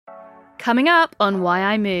Coming up on Why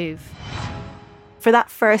I Move. For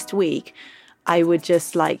that first week, I would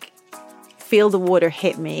just like feel the water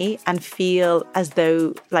hit me and feel as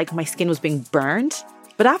though like my skin was being burned.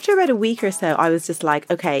 But after about a week or so, I was just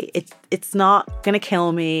like, okay, it's not going to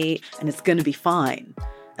kill me and it's going to be fine.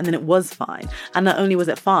 And then it was fine. And not only was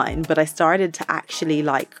it fine, but I started to actually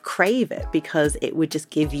like crave it because it would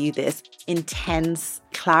just give you this intense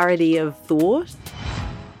clarity of thought.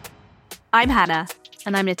 I'm Hannah.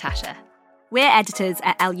 And I'm Natasha. We're editors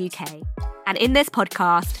at LUK. And in this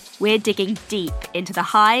podcast, we're digging deep into the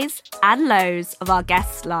highs and lows of our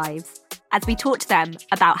guests' lives as we talk to them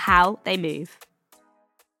about how they move.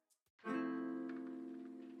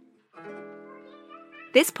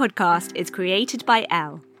 This podcast is created by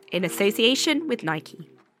Elle in association with Nike.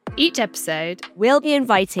 Each episode, we'll be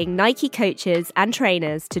inviting Nike coaches and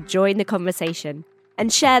trainers to join the conversation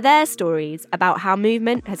and share their stories about how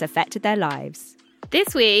movement has affected their lives.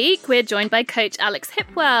 This week, we're joined by Coach Alex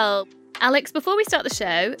Hipwell. Alex, before we start the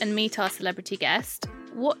show and meet our celebrity guest,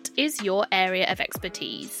 what is your area of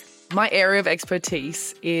expertise? My area of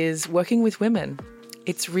expertise is working with women.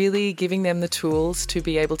 It's really giving them the tools to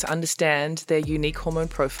be able to understand their unique hormone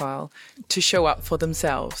profile, to show up for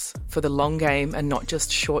themselves for the long game and not just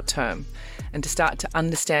short term, and to start to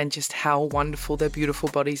understand just how wonderful their beautiful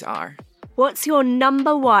bodies are. What's your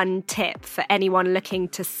number one tip for anyone looking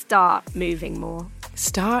to start moving more?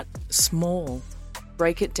 Start small.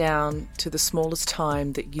 Break it down to the smallest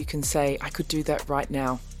time that you can say, I could do that right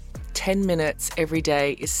now. 10 minutes every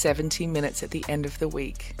day is 70 minutes at the end of the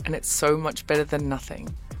week, and it's so much better than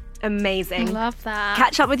nothing. Amazing. Love that.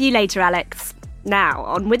 Catch up with you later, Alex. Now,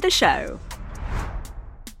 on with the show.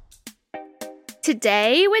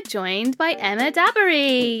 Today, we're joined by Emma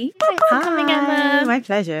Dabiri. Thanks for coming, Emma. My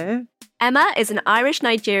pleasure. Emma is an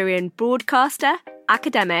Irish-Nigerian broadcaster,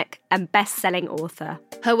 academic, and best-selling author.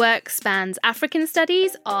 Her work spans African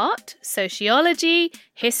studies, art, sociology,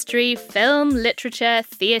 history, film, literature,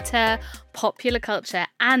 theatre, popular culture,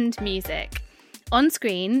 and music. On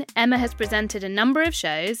screen, Emma has presented a number of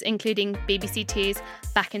shows, including BBC Two's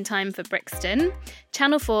Back in Time for Brixton,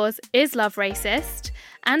 Channel 4's Is Love Racist,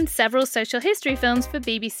 and several social history films for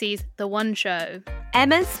BBC's The One Show.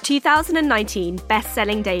 Emma's 2019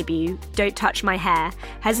 best-selling debut, Don't Touch My Hair,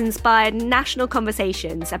 has inspired national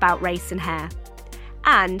conversations about race and hair.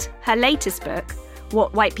 And her latest book,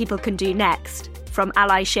 What White People Can Do Next, From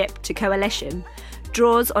Allyship to Coalition,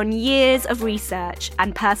 draws on years of research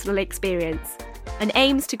and personal experience and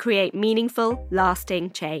aims to create meaningful,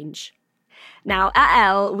 lasting change. Now, at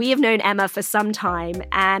Elle, we have known Emma for some time,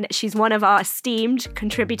 and she's one of our esteemed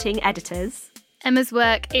contributing editors. Emma's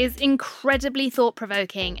work is incredibly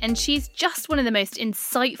thought-provoking, and she's just one of the most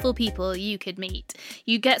insightful people you could meet.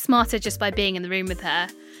 You get smarter just by being in the room with her.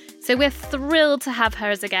 So we're thrilled to have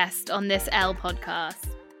her as a guest on this Elle podcast.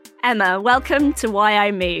 Emma, welcome to Why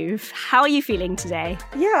I Move. How are you feeling today?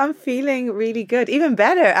 Yeah, I'm feeling really good. Even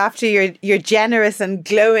better after your generous and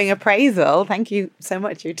glowing appraisal. Thank you so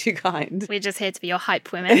much. You're too kind. We're just here to be your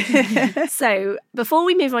hype women. So before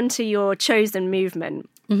we move on to your chosen movement,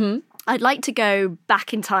 I'd like to go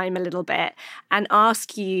back in time a little bit and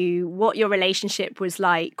ask you what your relationship was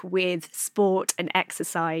like with sport and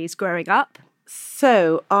exercise growing up.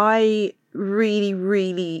 So I really,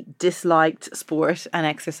 really disliked sport and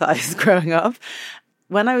exercise growing up.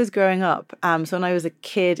 When I was growing up, so when I was a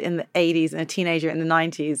kid in the 80s and a teenager in the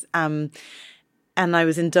 90s, and I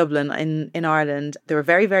was in Dublin in Ireland, there were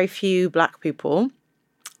very, very few black people.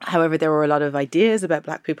 However, there were a lot of ideas about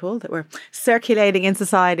black people that were circulating in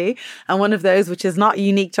society. And one of those, which is not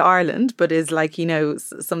unique to Ireland, but is like, you know,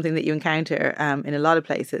 something that you encounter in a lot of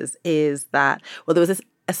places, is that, well, there was this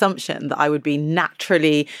assumption that I would be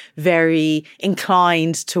naturally very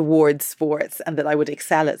inclined towards sports and that I would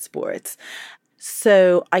excel at sports.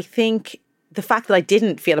 So I think the fact that I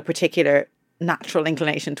didn't feel a particular natural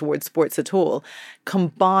inclination towards sports at all,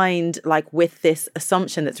 combined like with this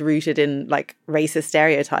assumption that's rooted in like racist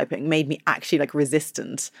stereotyping, made me actually like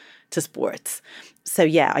resistant to sports. So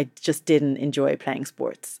yeah, I just didn't enjoy playing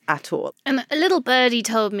sports at all. And a little birdie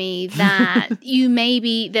told me that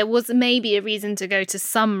there was maybe a reason to go to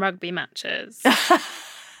some rugby matches.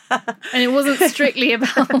 And it wasn't strictly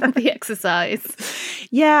about the exercise.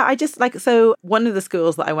 Yeah, I just like, so one of the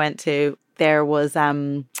schools that I went to, there was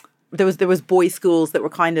boys' schools that were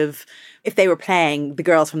kind of, if they were playing, the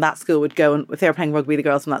girls from that school would go, and if they were playing rugby, the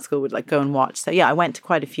girls from that school would like go and watch. So yeah, I went to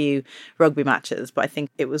quite a few rugby matches, but I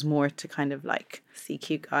think it was more to kind of like see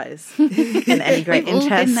cute guys in any great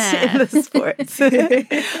interest in the sports.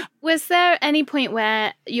 Was there any point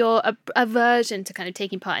where your aversion to kind of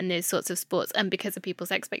taking part in those sorts of sports, and because of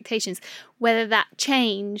people's expectations, whether that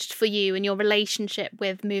changed for you and your relationship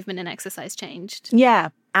with movement and exercise changed? Yeah.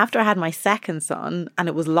 After I had my second son and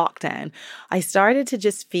it was lockdown, I started to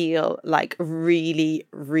just feel like really,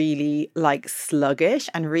 really like sluggish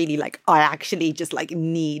and really like I actually just like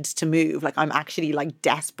need to move. Like I'm actually like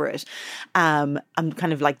desperate. I'm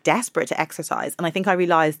kind of like desperate to exercise. And I think I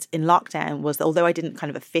realized in lockdown was that although I didn't kind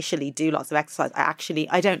of officially do lots of exercise,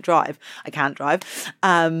 I don't drive. I can't drive.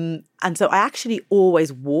 And so I actually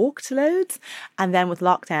always walked loads. And then with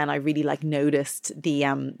lockdown, I really like noticed the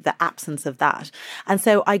absence of that. And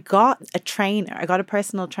so I got a trainer. I got a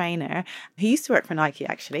personal trainer who used to work for Nike,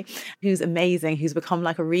 actually, who's amazing, who's become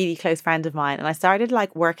like a really close friend of mine. And I started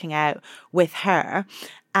like working out with her.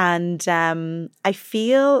 And I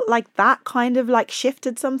feel like that kind of like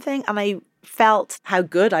shifted something. And I felt how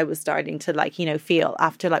good I was starting to like, feel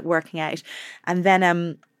after like working out. And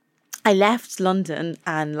then I left London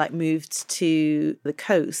and like moved to the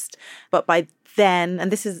coast. But by then,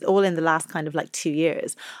 and this is all in the last kind of like 2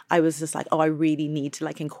 years, I was just like, oh, I really need to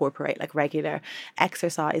like incorporate like regular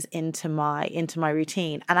exercise into my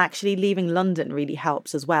routine. And actually leaving London really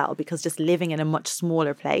helps as well, because just living in a much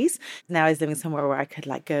smaller place. Now I was living somewhere where I could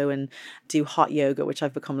like go and do hot yoga, which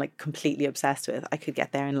I've become like completely obsessed with. I could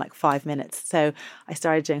get there in like 5 minutes. So I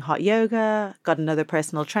started doing hot yoga, got another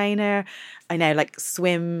personal trainer. I now like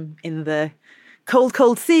swim in the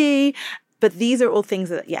cold sea. But these are all things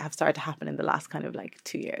that, have started to happen in the last kind of like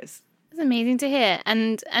 2 years. It's amazing to hear,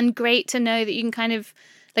 and great to know that you can kind of,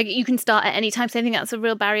 like, you can start at any time. So I think that's a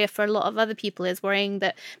real barrier for a lot of other people, is worrying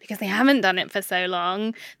that because they haven't done it for so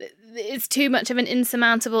long, it's too much of an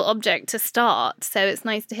insurmountable object to start. So it's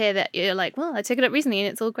nice to hear that you're like, well, I took it up recently and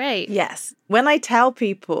it's all great. Yes. When I tell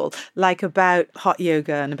people like about hot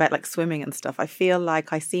yoga and about like swimming and stuff, I feel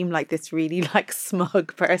like I seem like this really like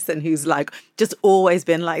smug person who's like just always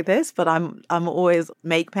been like this. But I'm always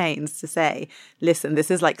make pains to say, listen, this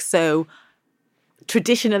is like so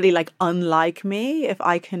traditionally like unlike me. If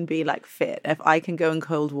I can be like fit, if I can go in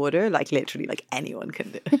cold water, like literally like anyone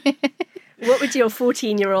can do. What would your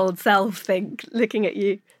 14-year-old self think looking at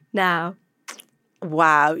you now?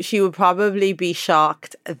 Wow, she would probably be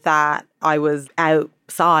shocked that I was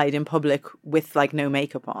outside in public with like no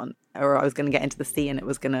makeup on, or I was going to get into the sea and it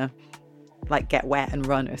was going to like get wet and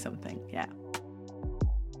run or something. Yeah.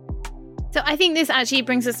 So I think this actually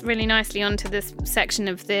brings us really nicely onto this section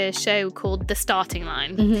of the show called The Starting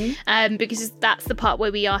Line, because that's the part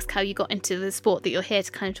where we ask how you got into the sport that you're here to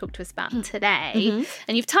kind of talk to us about today.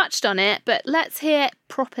 And you've touched on it, but let's hear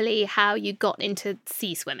properly how you got into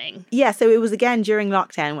sea swimming. Yeah, so it was again during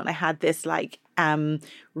lockdown when I had this like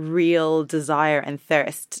real desire and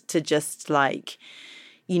thirst to just like,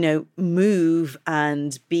 move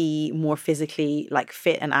and be more physically like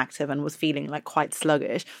fit and active, and was feeling like quite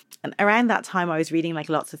sluggish. And around that time I was reading like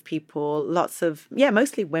lots of people,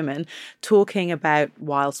 mostly women, talking about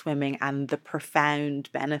while swimming and the profound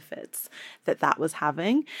benefits that was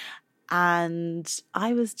having. And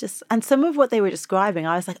I was just, and some of what they were describing,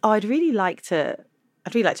 I was like, oh, I'd really like to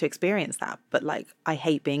experience that, but like I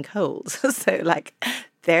hate being cold. So like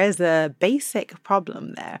there's a basic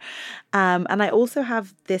problem there. And I also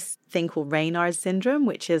have this thing called Raynaud's syndrome,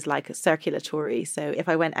 which is like circulatory. So if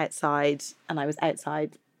I went outside and I was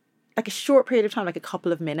outside like a short period of time, like a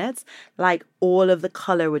couple of minutes, like all of the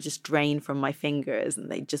color would just drain from my fingers and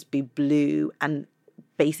they'd just be blue and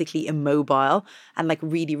basically immobile and like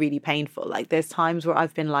really, really painful. Like there's times where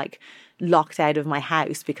I've been like locked out of my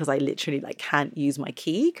house because I literally like can't use my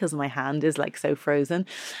key because my hand is like so frozen.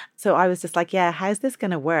 So I was just like, yeah, how's this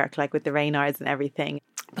going to work? Like with the Raynaud's and everything.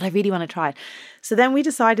 But I really want to try it. So then we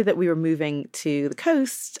decided that we were moving to the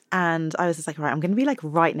coast, and I was just like, right, I'm going to be like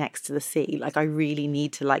right next to the sea. Like I really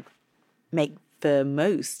need to like make the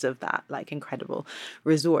most of that like incredible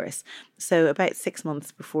resource. So about 6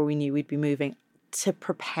 months before we knew we'd be moving, to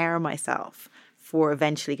prepare myself for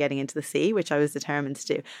eventually getting into the sea, which I was determined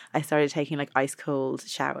to do, I started taking like ice cold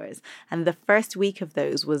showers. And the first week of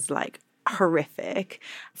those was like horrific.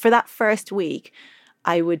 For that first week,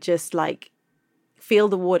 I would just like feel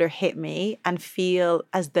the water hit me and feel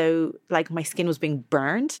as though like my skin was being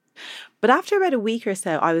burned. But after about a week or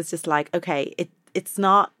so, I was just like, okay, it's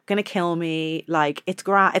not going to kill me. Like it's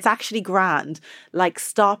actually grand. Like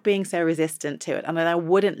stop being so resistant to it. And then I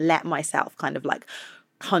wouldn't let myself kind of like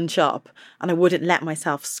hunch up, and I wouldn't let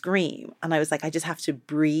myself scream. And I was like, I just have to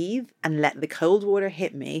breathe and let the cold water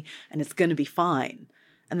hit me and it's going to be fine.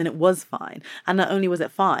 And then it was fine. And not only was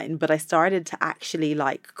it fine, but I started to actually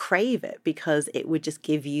like crave it, because it would just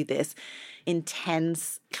give you this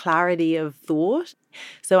intense clarity of thought.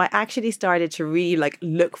 So I actually started to really like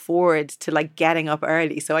look forward to like getting up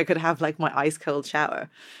early so I could have like my ice cold shower.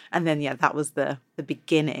 And then, yeah, that was the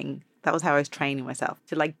beginning. That was how I was training myself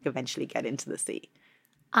to like eventually get into the sea.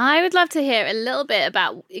 I would love to hear a little bit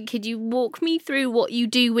about, could you walk me through what you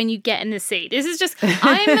do when you get in the sea? This is just,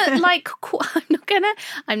 I'm like,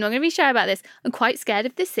 I'm not gonna be shy about this. I'm quite scared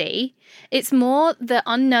of the sea. It's more the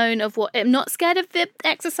unknown of what, I'm not scared of the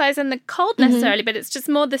exercise and the cold necessarily, but it's just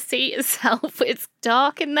more the sea itself. It's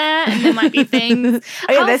dark in there and there might be things.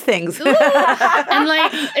 Oh yeah, there's things. And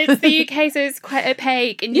like, it's the UK, so it's quite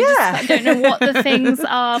opaque and you just don't know what the things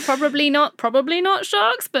are. Probably not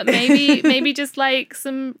sharks, but maybe just like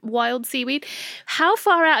some wild seaweed. How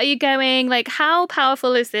far out are you going? Like, how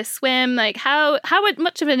powerful is this swim? Like, how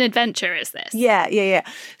much of an adventure is this? Yeah.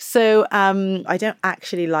 So I don't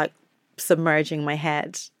actually like submerging my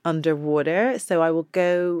head underwater. So I will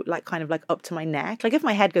go like kind of like up to my neck. Like if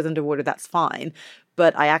my head goes underwater, that's fine.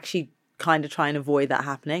 But I actually kind of try and avoid that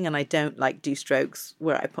happening, and I don't like do strokes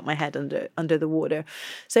where I put my head under the water.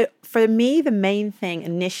 So for me, the main thing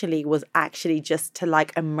initially was actually just to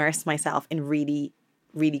like immerse myself in really,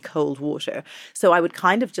 really cold water. So I would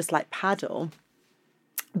kind of just like paddle.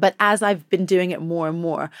 But as I've been doing it more and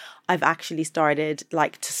more, I've actually started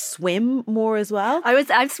like to swim more as well.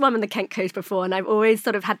 I've swum on the Kent coast before, and I've always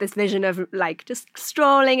sort of had this vision of like just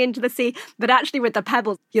strolling into the sea. But actually with the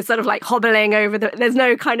pebbles, you're sort of like hobbling over there's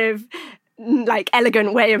no kind of like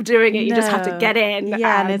elegant way of doing it. You just have to get in.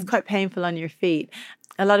 Yeah, and it's quite painful on your feet.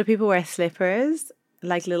 A lot of people wear slippers,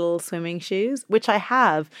 like little swimming shoes, which I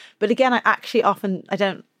have. But again, I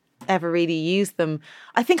don't ever really use them.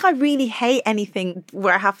 I think I really hate anything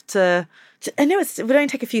where I have to I know it would only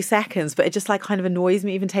take a few seconds, but it just like kind of annoys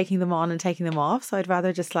me even taking them on and taking them off. So I'd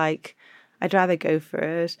rather go for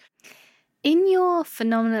it. In your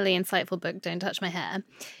phenomenally insightful book, Don't Touch My Hair,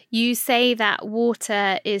 you say that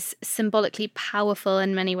water is symbolically powerful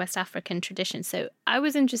in many West African traditions. So I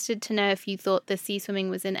was interested to know if you thought the sea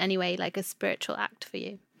swimming was in any way like a spiritual act for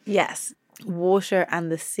you. Yes, water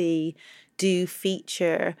and the sea do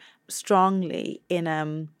feature strongly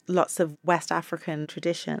in lots of West African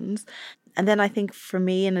traditions. And then I think for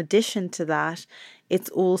me, in addition to that, it's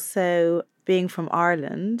also being from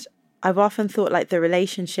Ireland. I've often thought like the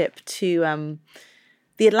relationship to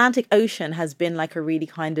the Atlantic Ocean has been like a really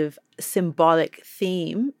kind of symbolic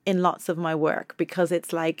theme in lots of my work, because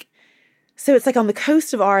it's like on the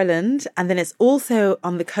coast of Ireland, and then it's also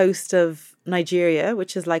on the coast of Nigeria,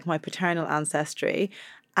 which is like my paternal ancestry.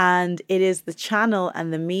 And it is the channel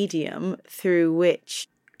and the medium through which,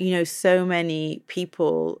 you know, so many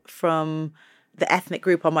people from the ethnic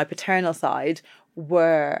group on my paternal side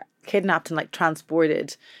were kidnapped and like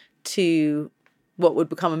transported to what would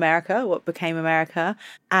become America, what became America.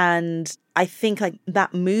 And I think like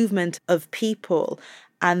that movement of people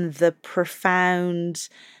and the profound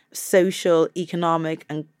social, economic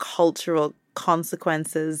and cultural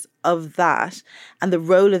consequences of that, and the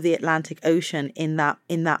role of the Atlantic Ocean in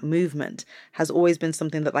that movement has always been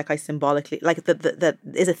something that like I symbolically like that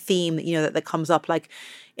is a theme that, you know, that comes up like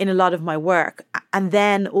in a lot of my work. And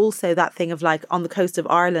then also that thing of like on the coast of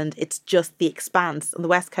Ireland, it's just the expanse. On the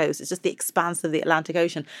west coast, it's just the expanse of the Atlantic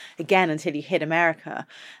Ocean again until you hit America.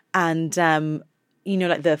 And you know,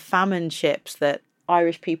 like the famine ships that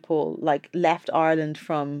Irish people like left Ireland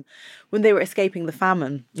from when they were escaping the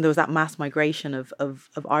famine. There was that mass migration of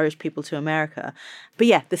Irish people to America. But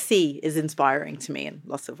yeah, the sea is inspiring to me in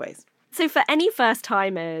lots of ways. So for any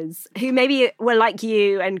first-timers who maybe were like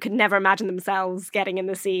you and could never imagine themselves getting in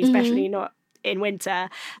the sea, especially not in winter,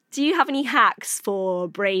 do you have any hacks for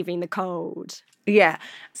braving the cold? Yeah.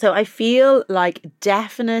 So I feel like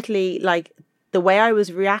definitely like the way I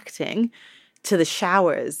was reacting to the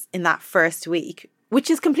showers in that first week, which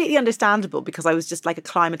is completely understandable because I was just like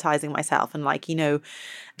acclimatizing myself and like, you know,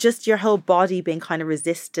 just your whole body being kind of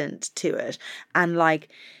resistant to it and like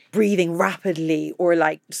breathing rapidly or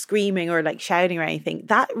like screaming or like shouting or anything.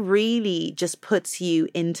 That really just puts you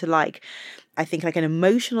into like, I think like an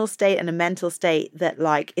emotional state and a mental state that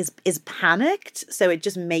like is panicked. So it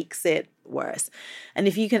just makes it worse. And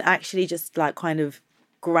if you can actually just like kind of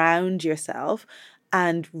ground yourself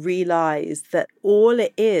and realize that all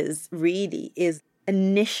it is really is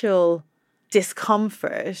initial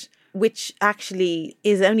discomfort, which actually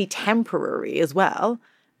is only temporary as well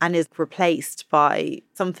and is replaced by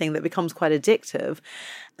something that becomes quite addictive.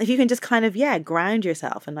 If you can just kind of, ground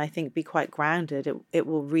yourself and I think be quite grounded, it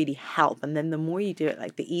will really help. And then the more you do it,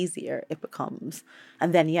 like the easier it becomes.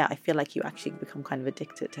 And then, I feel like you actually become kind of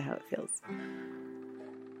addicted to how it feels.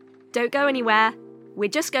 Don't go anywhere. We're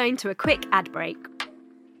just going to a quick ad break.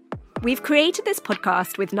 We've created this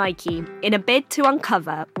podcast with Nike in a bid to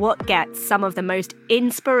uncover what gets some of the most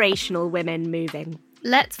inspirational women moving.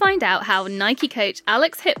 Let's find out how Nike coach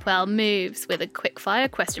Alex Hipwell moves with a quickfire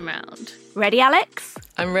question round. Ready, Alex?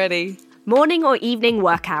 I'm ready. Morning or evening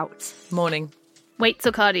workout? Morning. Weights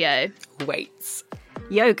or cardio? Weights.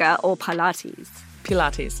 Yoga or Pilates?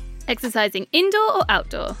 Pilates. Exercising indoor or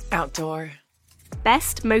outdoor? Outdoor.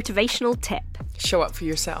 Best motivational tip? Show up for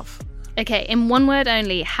yourself. Okay, in one word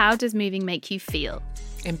only, how does moving make you feel?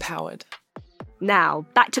 Empowered. Now,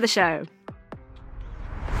 back to the show.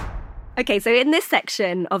 Okay, so in this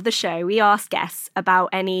section of the show, we ask guests about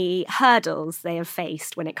any hurdles they have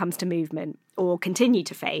faced when it comes to movement or continue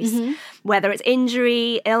to face, whether it's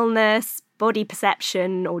injury, illness, body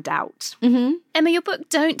perception or doubt. Emma, your book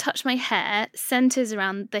Don't Touch My Hair centres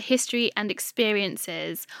around the history and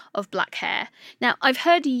experiences of black hair. Now, I've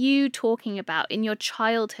heard you talking about in your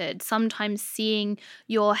childhood sometimes seeing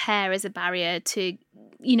your hair as a barrier to,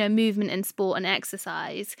 movement in sport and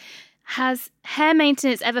exercise. Has hair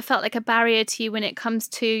maintenance ever felt like a barrier to you when it comes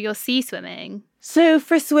to your sea swimming? So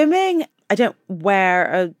for swimming, I don't wear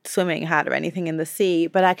a swimming hat or anything in the sea,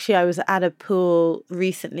 but actually I was at a pool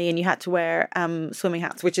recently and you had to wear swimming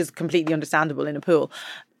hats, which is completely understandable in a pool.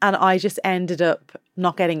 And I just ended up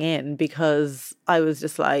not getting in because I was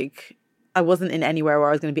just like, I wasn't in anywhere where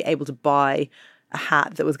I was going to be able to buy a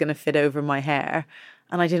hat that was going to fit over my hair.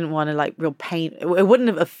 And I didn't want to real pain. It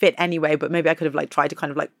wouldn't have fit anyway, but maybe I could have tried to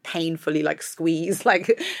kind of painfully squeeze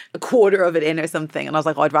a quarter of it in or something. And I was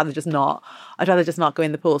like, oh, I'd rather just not go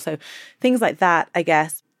in the pool. So things like that, I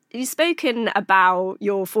guess. You've spoken about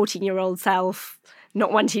your 14-year-old self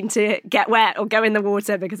not wanting to get wet or go in the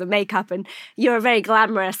water because of makeup, and you're a very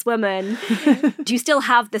glamorous woman. Do you still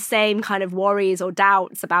have the same kind of worries or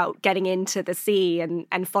doubts about getting into the sea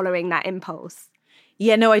and following that impulse?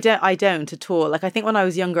 Yeah, no, I don't at all. I think when I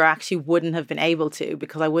was younger, I actually wouldn't have been able to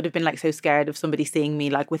because I would have been so scared of somebody seeing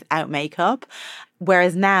me without makeup.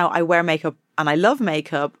 Whereas now I wear makeup and I love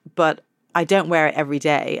makeup, but I don't wear it every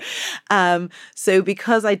day. So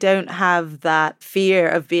because I don't have that fear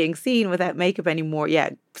of being seen without makeup anymore,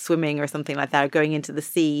 swimming or something like that, or going into the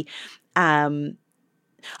sea, I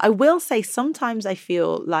will say sometimes I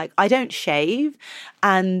feel like I don't shave.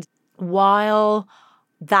 And while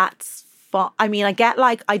that's I mean,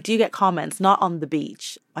 I do get comments, not on the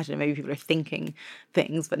beach. I don't know, maybe people are thinking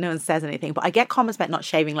things, but no one says anything. But I get comments about not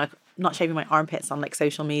shaving my armpits on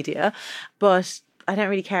social media. But I don't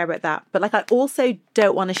really care about that. But I also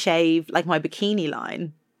don't want to shave my bikini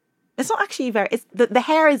line. It's not actually the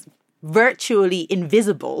hair is virtually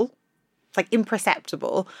invisible. It's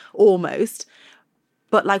imperceptible almost.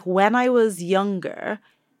 But when I was younger,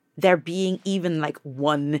 there being even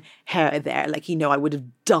one hair there, I would have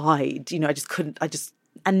died, I just couldn't,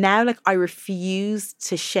 and now I refuse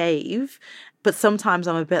to shave, but sometimes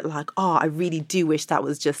I'm a bit oh, I really do wish that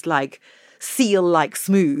was just seal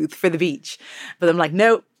smooth for the beach. But I'm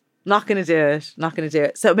nope, not going to do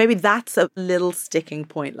it. So maybe that's a little sticking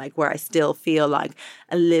point, where I still feel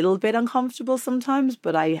a little bit uncomfortable sometimes,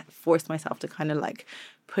 but I force myself to kind of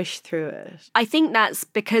push through it. I think that's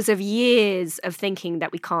because of years of thinking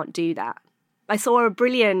that we can't do that. I saw a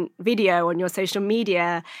brilliant video on your social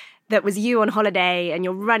media that was you on holiday and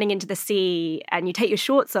you're running into the sea and you take your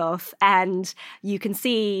shorts off and you can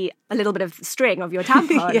see a little bit of string of your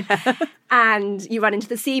tampon and you run into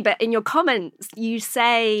the sea. But in your comments, you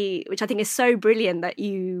say, which I think is so brilliant, that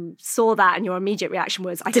you saw that and your immediate reaction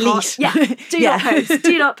was, I delete.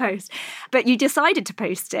 Do not post. But you decided to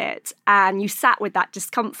post it and you sat with that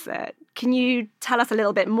discomfort. Can you tell us a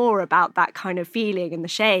little bit more about that kind of feeling and the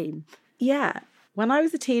shame? Yeah. When I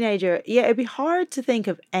was a teenager, it'd be hard to think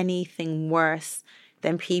of anything worse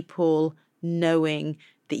than people knowing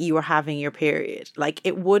that you were having your period.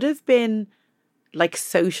 It would have been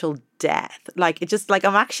social death. It just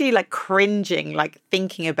I'm actually cringing,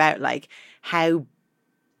 thinking about how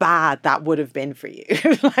bad that would have been for you,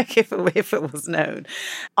 if it was known.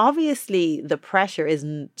 Obviously, the pressure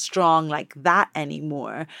isn't strong like that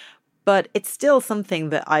anymore, but it's still something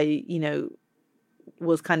that I,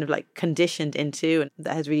 was kind of conditioned into, and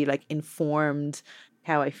that has really informed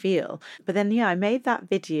how I feel. But then I made that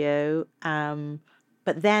video,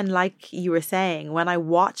 but then you were saying, when I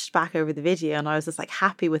watched back over the video and I was just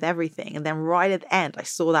happy with everything, and then right at the end I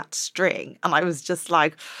saw that string and I was just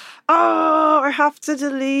oh, I have to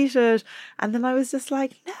delete it. And then I was just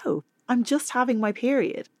no, I'm just having my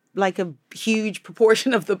period. A huge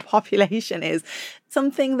proportion of the population is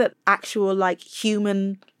something that actual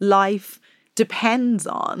human life depends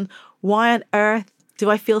on. Why on earth do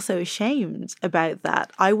I feel so ashamed about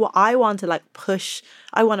that? I want to like push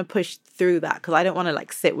through that because I don't want to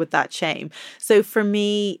like sit with that shame. So for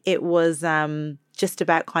me, it was just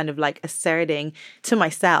about kind of like asserting to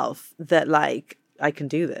myself that like I can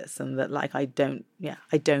do this and that like I don't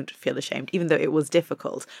feel ashamed, even though it was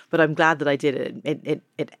difficult. But I'm glad that I did it.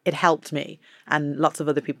 It helped me, and lots of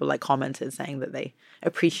other people like commented saying that they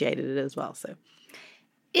appreciated it as well. So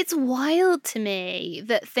it's wild to me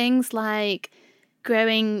that things like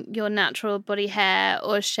growing your natural body hair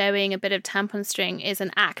or showing a bit of tampon string is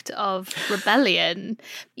an act of rebellion.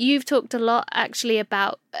 You've talked a lot actually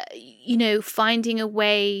about, finding a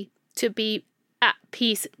way to be at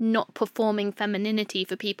peace, not performing femininity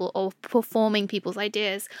for people or performing people's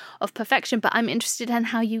ideas of perfection. But I'm interested in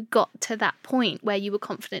how you got to that point where you were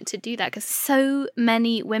confident to do that, because so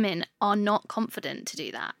many women are not confident to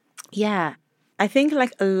do that. Yeah, I think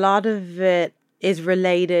like a lot of it is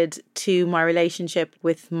related to my relationship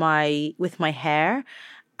with my hair.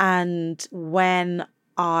 And when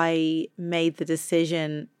I made the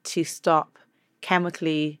decision to stop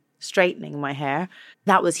chemically straightening my hair,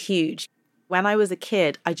 that was huge. When I was a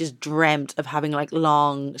kid, I just dreamt of having like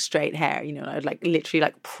long, straight hair. You know, I'd like literally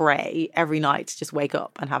like pray every night to just wake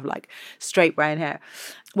up and have like straight brown hair.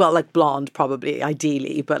 Well, like blonde probably,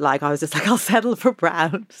 ideally. But like I was just like, I'll settle for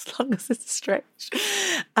brown as long as it's straight.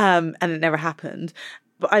 And it never happened.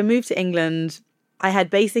 But I moved to England. I had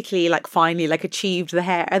basically like finally like achieved the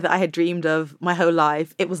hair that I had dreamed of my whole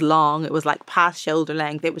life. It was long. It was like past shoulder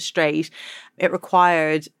length. It was straight. It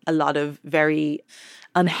required a lot of very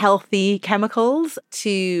unhealthy chemicals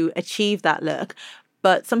to achieve that look.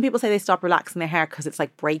 But some people say they stop relaxing their hair because it's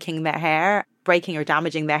like breaking or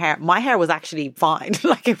damaging their hair. My hair was actually fine.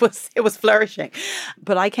 Like it was flourishing.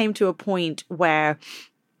 But I came to a point where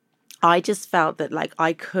I just felt that like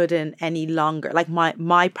I couldn't any longer, like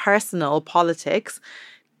my personal politics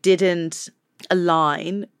didn't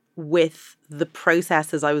align with the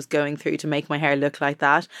processes I was going through to make my hair look like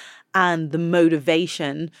that, and the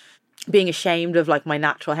motivation, being ashamed of like my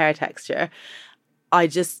natural hair texture.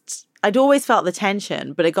 I'd always felt the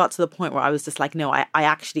tension, but it got to the point where I was just like, no, I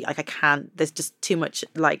actually, like, I can't, there's just too much,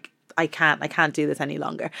 like, I can't do this any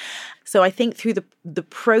longer. So I think through the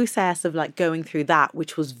process of like going through that,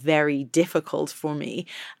 which was very difficult for me,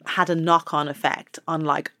 had a knock-on effect on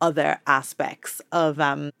like other aspects of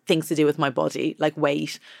things to do with my body, like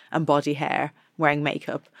weight and body hair, wearing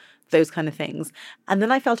makeup, those kind of things. And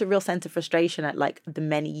then I felt a real sense of frustration at like the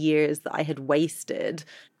many years that I had wasted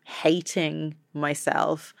hating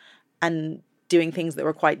myself and doing things that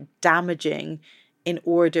were quite damaging in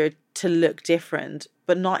order to look different,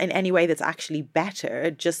 but not in any way that's actually better,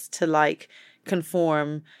 just to like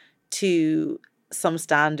conform to some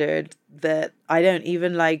standard that I don't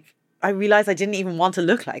even like. I realized I didn't even want to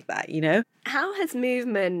look like that, you know? How has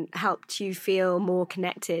movement helped you feel more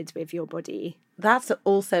connected with your body? That's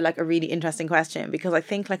also like a really interesting question, because I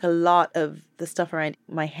think like a lot of the stuff around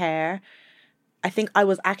my hair, I think I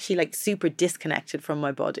was actually like super disconnected from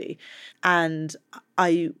my body, and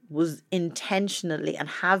I was intentionally and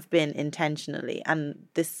have been intentionally. And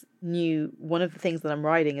one of the things that I'm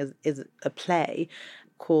writing is a play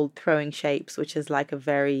called Throwing Shapes, which is like a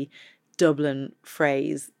very Dublin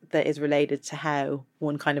phrase that is related to how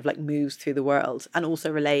one kind of like moves through the world, and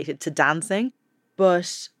also related to dancing.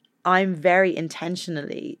 But I'm very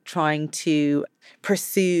intentionally trying to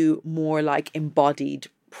pursue more like embodied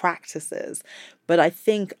practices. But I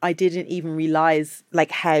think I didn't even realize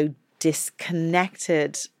like how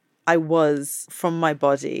disconnected I was from my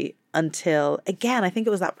body until, again, I think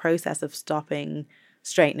it was that process of stopping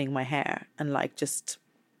straightening my hair and like just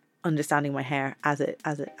understanding my hair as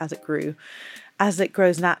it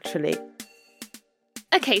grows naturally.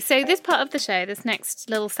 Okay, so this part of the show, this next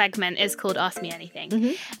little segment, is called Ask Me Anything.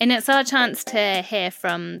 Mm-hmm. And it's our chance to hear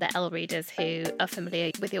from the Elle readers who are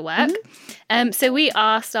familiar with your work. Mm-hmm. So we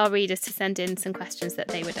asked our readers to send in some questions that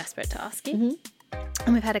they were desperate to ask you. Mm-hmm.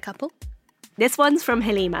 And we've had a couple. This one's from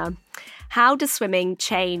Halima. How does swimming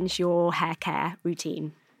change your hair care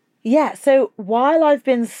routine? Yeah, so while I've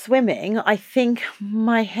been swimming, I think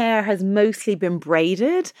my hair has mostly been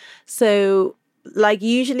braided. So like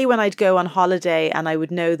usually when I'd go on holiday and I would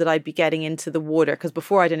know that I'd be getting into the water, because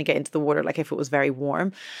before I didn't get into the water like if it was very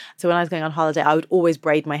warm. So when I was going on holiday, I would always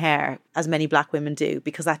braid my hair, as many black women do,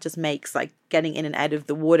 because that just makes like getting in and out of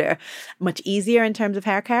the water much easier in terms of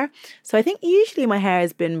hair care. So I think usually my hair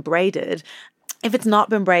has been braided. If it's not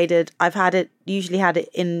been braided, I've had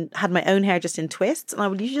my own hair just in twists, and I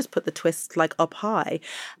would usually just put the twists like up high.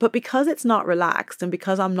 But because it's not relaxed and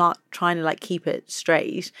because I'm not trying to like keep it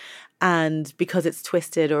straight, And because it's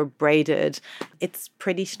twisted or braided, it's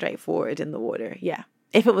pretty straightforward in the water. Yeah.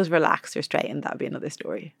 If it was relaxed or straightened, that'd be another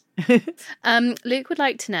story. Luke would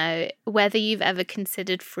like to know whether you've ever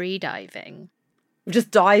considered free diving.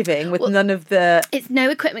 Just diving with none of the... It's no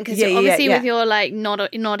equipment because obviously with your like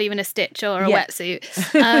not even a stitch or a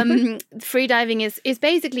wetsuit. Free diving is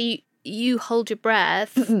basically you hold your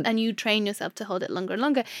breath and you train yourself to hold it longer and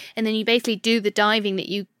longer, and then you basically do the diving that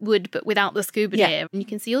you would but without the scuba gear, and you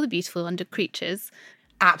can see all the beautiful under creatures.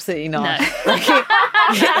 Absolutely not. No. like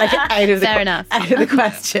out of the Fair enough. Out of the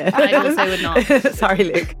question. I also would not. Sorry,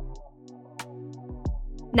 Luke.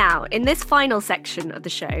 Now, in this final section of the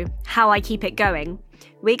show, How I Keep It Going,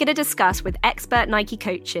 we're going to discuss with expert Nike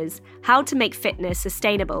coaches how to make fitness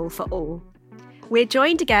sustainable for all. We're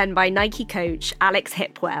joined again by Nike coach Alex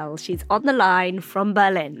Hipwell. She's on the line from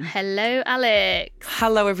Berlin. Hello, Alex.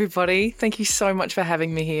 Hello, everybody. Thank you so much for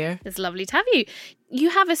having me here. It's lovely to have you. You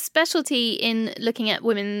have a specialty in looking at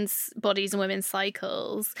women's bodies and women's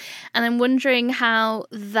cycles, and I'm wondering how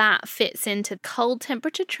that fits into cold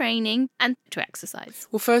temperature training and to exercise.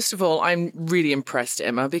 Well, first of all, I'm really impressed,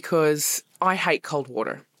 Emma, because I hate cold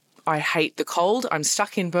water. I hate the cold. I'm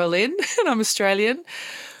stuck in Berlin and I'm Australian.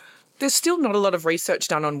 There's still not a lot of research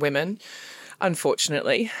done on women,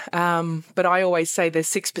 unfortunately, but I always say there's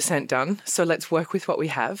 6% done, so let's work with what we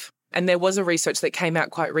have. And there was a research that came out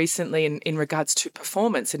quite recently in regards to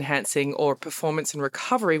performance enhancing or performance and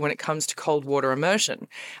recovery when it comes to cold water immersion.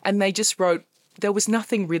 And they just wrote there was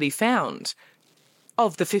nothing really found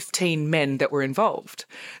of the 15 men that were involved.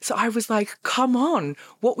 So I was like, come on.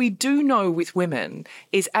 What we do know with women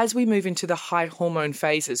is as we move into the high hormone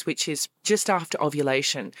phases, which is just after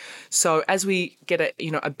ovulation. So as we get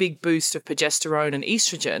a big boost of progesterone and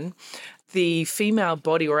estrogen, the female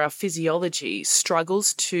body or our physiology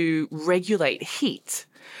struggles to regulate heat.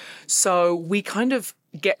 So we kind of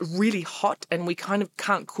get really hot and we kind of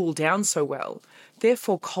can't cool down so well.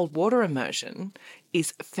 Therefore, cold water immersion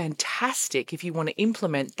is fantastic if you want to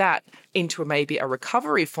implement that into maybe a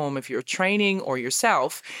recovery form of your training or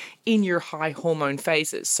yourself in your high hormone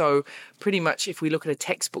phases. So pretty much if we look at a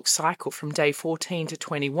textbook cycle from day 14 to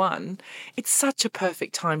 21, it's such a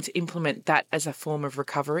perfect time to implement that as a form of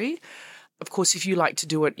recovery. Of course, if you like to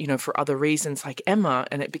do it, for other reasons like Emma,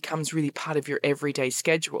 and it becomes really part of your everyday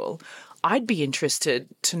schedule, I'd be interested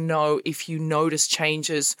to know if you notice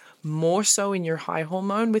changes more so in your high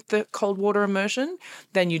hormone with the cold water immersion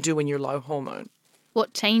than you do in your low hormone.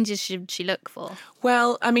 What changes should she look for?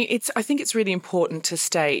 Well, I think it's really important to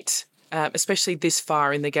state, especially this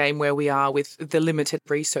far in the game where we are with the limited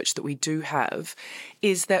research that we do have,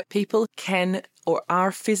 is that people can or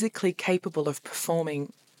are physically capable of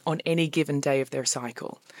performing on any given day of their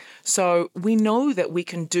cycle. So we know that we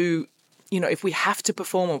can do, if we have to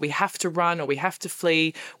perform or we have to run or we have to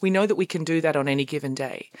flee, we know that we can do that on any given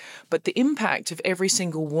day. But the impact of every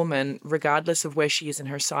single woman, regardless of where she is in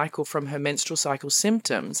her cycle from her menstrual cycle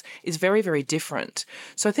symptoms, is very, very different.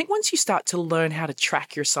 So I think once you start to learn how to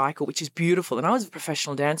track your cycle, which is beautiful, and I was a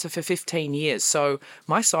professional dancer for 15 years, so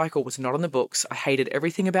my cycle was not on the books. I hated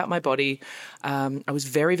everything about my body. I was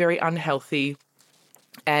very, very unhealthy.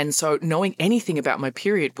 And so knowing anything about my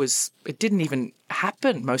period it didn't even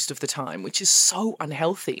happen most of the time, which is so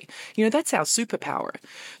unhealthy. That's our superpower.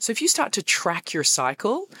 So if you start to track your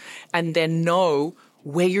cycle and then know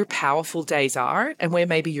where your powerful days are and where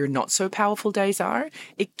maybe your not so powerful days are,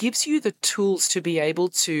 it gives you the tools to be able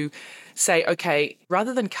to say, okay,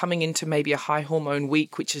 rather than coming into maybe a high hormone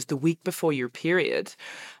week, which is the week before your period,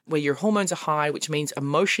 where your hormones are high, which means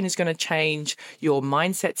emotion is going to change, your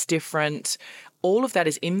mindset's different, all of that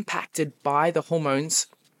is impacted by the hormones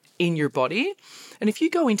in your body. And if you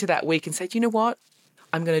go into that week and say, you know what,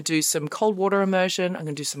 I'm going to do some cold water immersion, I'm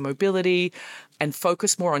going to do some mobility and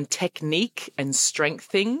focus more on technique and strength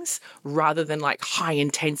things rather than like high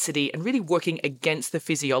intensity and really working against the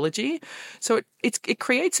physiology. So it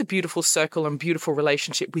creates a beautiful circle and beautiful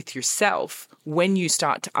relationship with yourself when you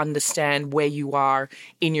start to understand where you are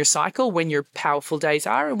in your cycle, when your powerful days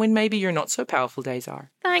are and when maybe your not so powerful days are.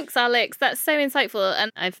 Thanks, Alex. That's so insightful.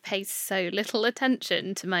 And I've paid so little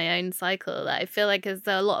attention to my own cycle that I feel like there's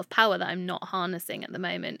a lot of power that I'm not harnessing at the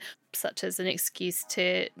moment, such as an excuse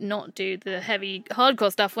to not do the heavy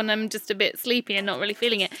hardcore stuff when I'm just a bit sleepy and not really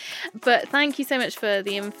feeling it. But thank you so much for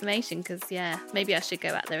the information because, maybe I should go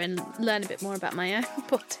out there and learn a bit more about my own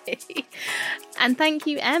body. And thank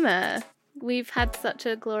you, Emma. We've had such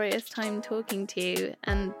a glorious time talking to you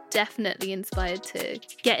and definitely inspired to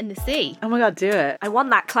get in the sea. Oh my God, do it. I want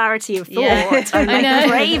that clarity of thought. Yeah. I'm like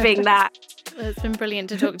craving that. Well, it's been brilliant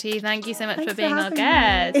to talk to you. Thank you so much for being our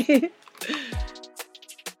guest.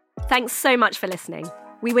 Thanks so much for listening.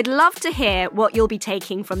 We would love to hear what you'll be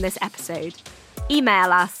taking from this episode.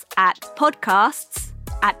 Email us at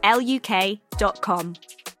podcasts@luk.com,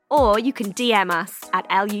 or you can DM us at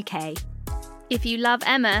LUK. If you love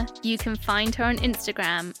Emma, you can find her on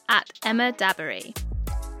Instagram at Emma Dabiri.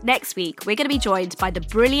 Next week, we're going to be joined by the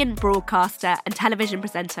brilliant broadcaster and television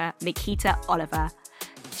presenter Nikita Oliver.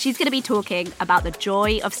 She's going to be talking about the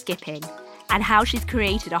joy of skipping and how she's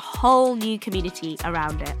created a whole new community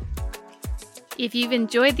around it. If you've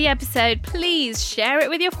enjoyed the episode, please share it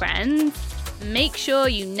with your friends. Make sure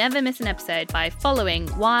you never miss an episode by following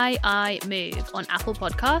Why I Move on Apple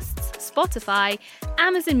Podcasts, Spotify,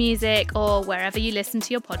 Amazon Music, or wherever you listen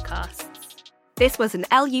to your podcasts. This was an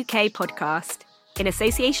LUK podcast in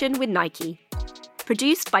association with Nike.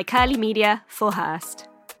 Produced by Curly Media for Hearst.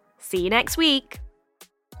 See you next week.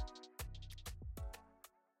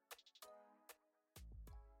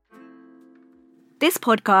 This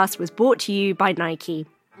podcast was brought to you by Nike.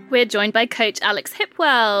 We're joined by Coach Alex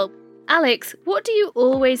Hipwell. Alex, what do you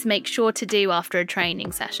always make sure to do after a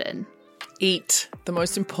training session? Eat. The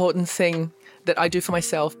most important thing that I do for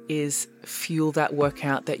myself is fuel that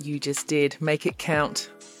workout that you just did. Make it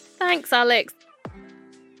count. Thanks, Alex.